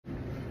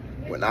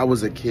When I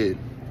was a kid,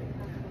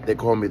 they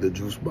called me the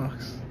juice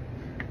box,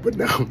 but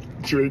now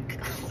drink.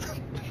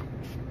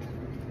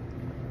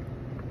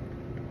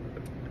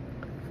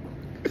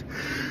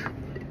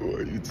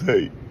 What you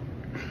take?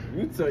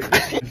 You take.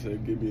 You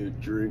said, give me a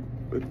drink.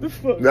 What the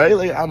fuck? Now,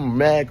 like, I'm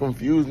mad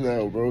confused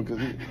now, bro. Cause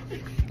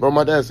bro,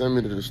 my dad sent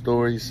me to the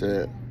store. He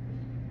said,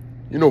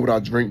 "You know what I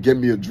drink? Get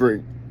me a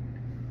drink."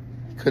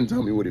 Couldn't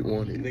tell me what he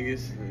wanted.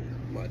 Niggas,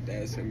 my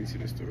dad sent me to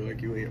the store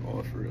like you ain't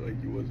offer, like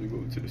you wasn't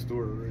going to the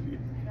store already.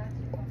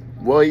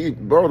 Well,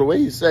 bro, the way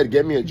he said,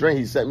 "Get me a drink,"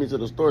 he sent me to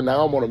the store.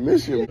 Now I'm on a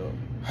mission.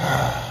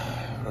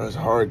 It's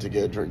hard to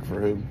get a drink for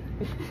him.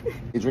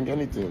 He drink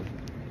anything,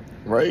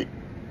 right?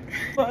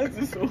 Why is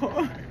this so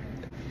hard?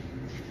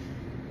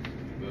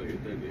 Look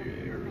at that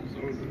nigga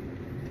Arizona.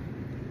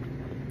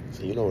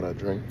 So you know what I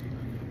drink?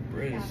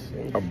 Brisk.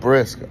 A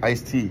brisk,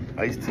 iced tea,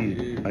 iced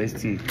tea, iced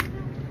tea,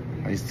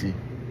 iced tea.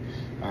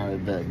 All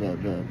right, bet.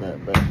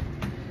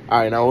 All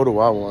right, now what do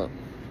I want?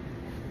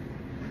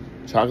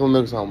 Chocolate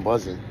milk, so I'm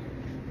buzzing.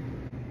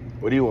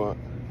 What do you want?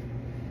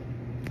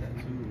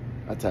 Tattoo.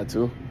 A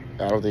tattoo?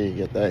 I don't think you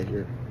get that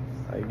here.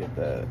 I get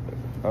that.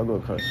 I'll go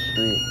across the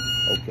street.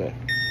 Okay.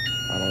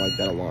 I don't like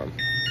that alarm.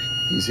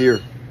 He's here.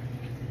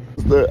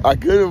 I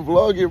couldn't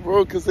vlog it,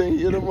 bro, because they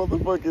hear the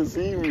motherfucking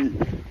see me.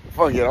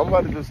 Fuck it, I'm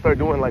about to just start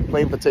doing like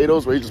plain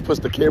potatoes where he just puts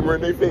the camera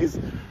in their face.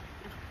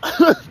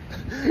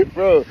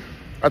 Bro,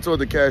 I told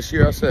the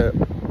cashier, I said,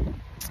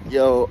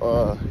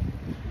 yo,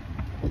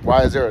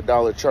 why is there a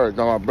 $1 charge?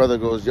 Now my brother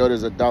goes, yo,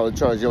 there's a $1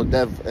 charge. Yo,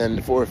 Dev,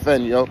 and for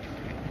offend, yo.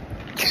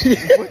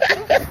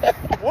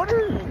 What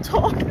are you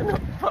talking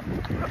about?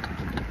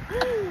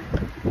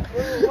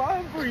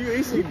 Why for you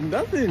ain't saying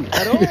nothing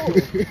at all?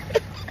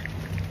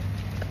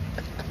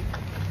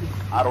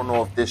 I don't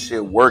know if this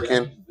shit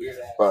working,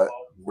 but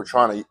I'm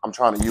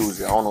trying to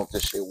use it. I don't know if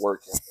this shit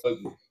working.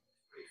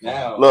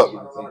 Look,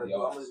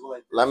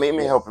 let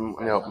me help him.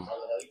 Let me help him.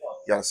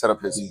 You gotta set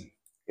up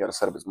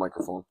his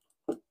microphone.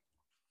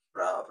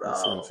 Bro.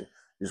 You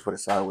just put it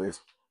sideways.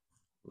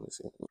 Let me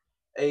see.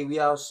 Hey, we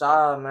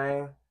outside,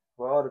 man.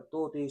 Where all the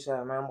thoughties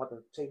at, man? I'm about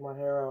to take my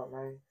hair out,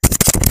 man.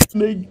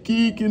 They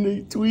geeking,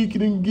 they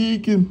tweaking and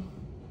geeking.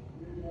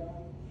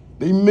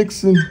 They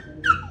mixing.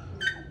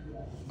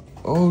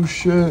 Oh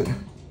shit.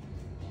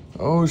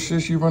 Oh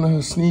shit, she running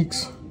her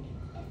sneaks.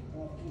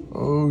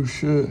 Oh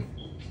shit.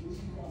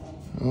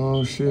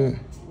 Oh shit.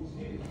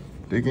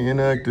 They get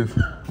inactive.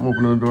 I'm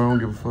opening the door, I don't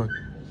give a fuck.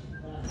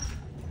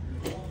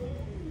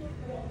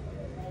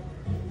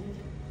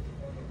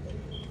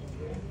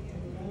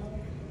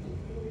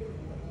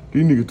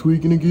 These niggas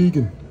tweaking and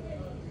geeking.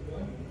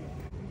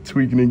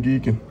 Tweaking and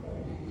geeking.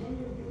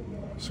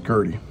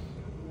 Security.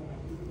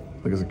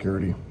 Look at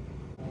security.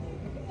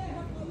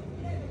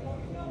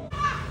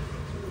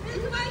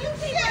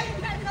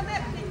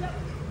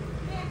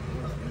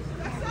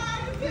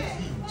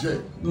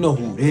 You know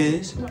who it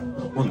is?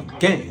 On the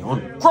gang,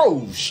 on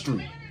Grove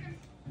Street.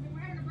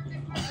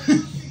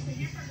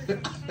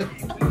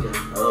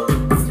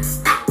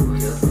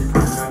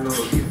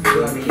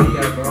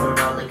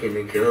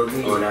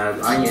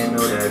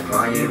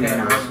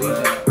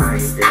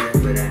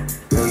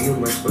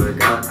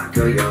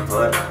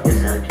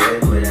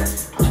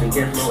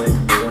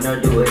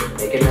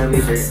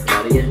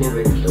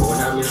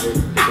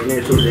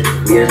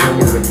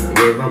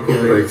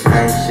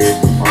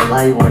 All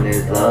I want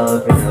is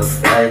love and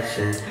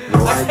affection.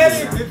 No, I do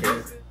not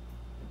care.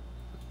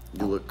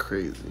 You look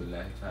crazy.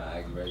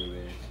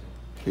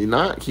 He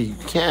not? He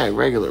can't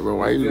regular, bro.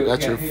 Why you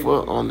got your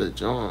foot on the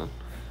John?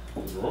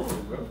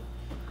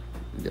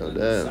 Yo,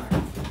 Dad.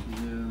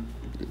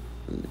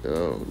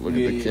 Yo, look at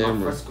the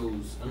camera.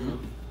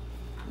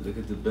 Look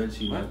at the bench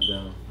he knocked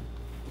down.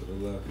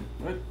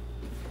 What?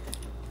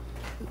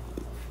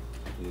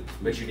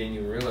 Bet you didn't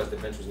even realize the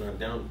bench was knocked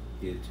down.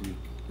 Yeah, tweak.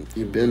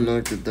 You been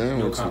knocked it down.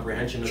 No with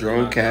comprehension.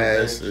 drunk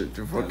ass.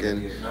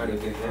 Fucking. Not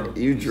even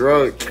You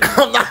drunk.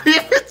 I'm not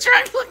even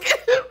drunk. Look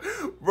at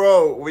him.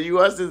 Bro, when you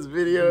watch this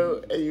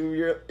video and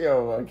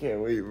yo, I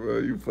can't wait, bro.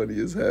 You funny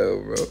as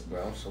hell, bro.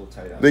 Bro, I'm so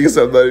tight. Niggas,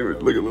 I'm not even.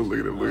 Look at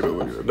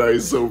him.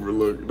 Nice sober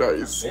look.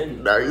 Nice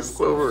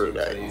sober.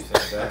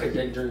 Nice. I could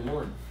then drink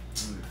more.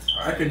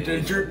 I could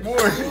then drink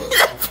more.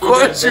 Of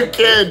course you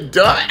can,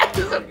 duh.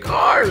 Of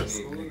course.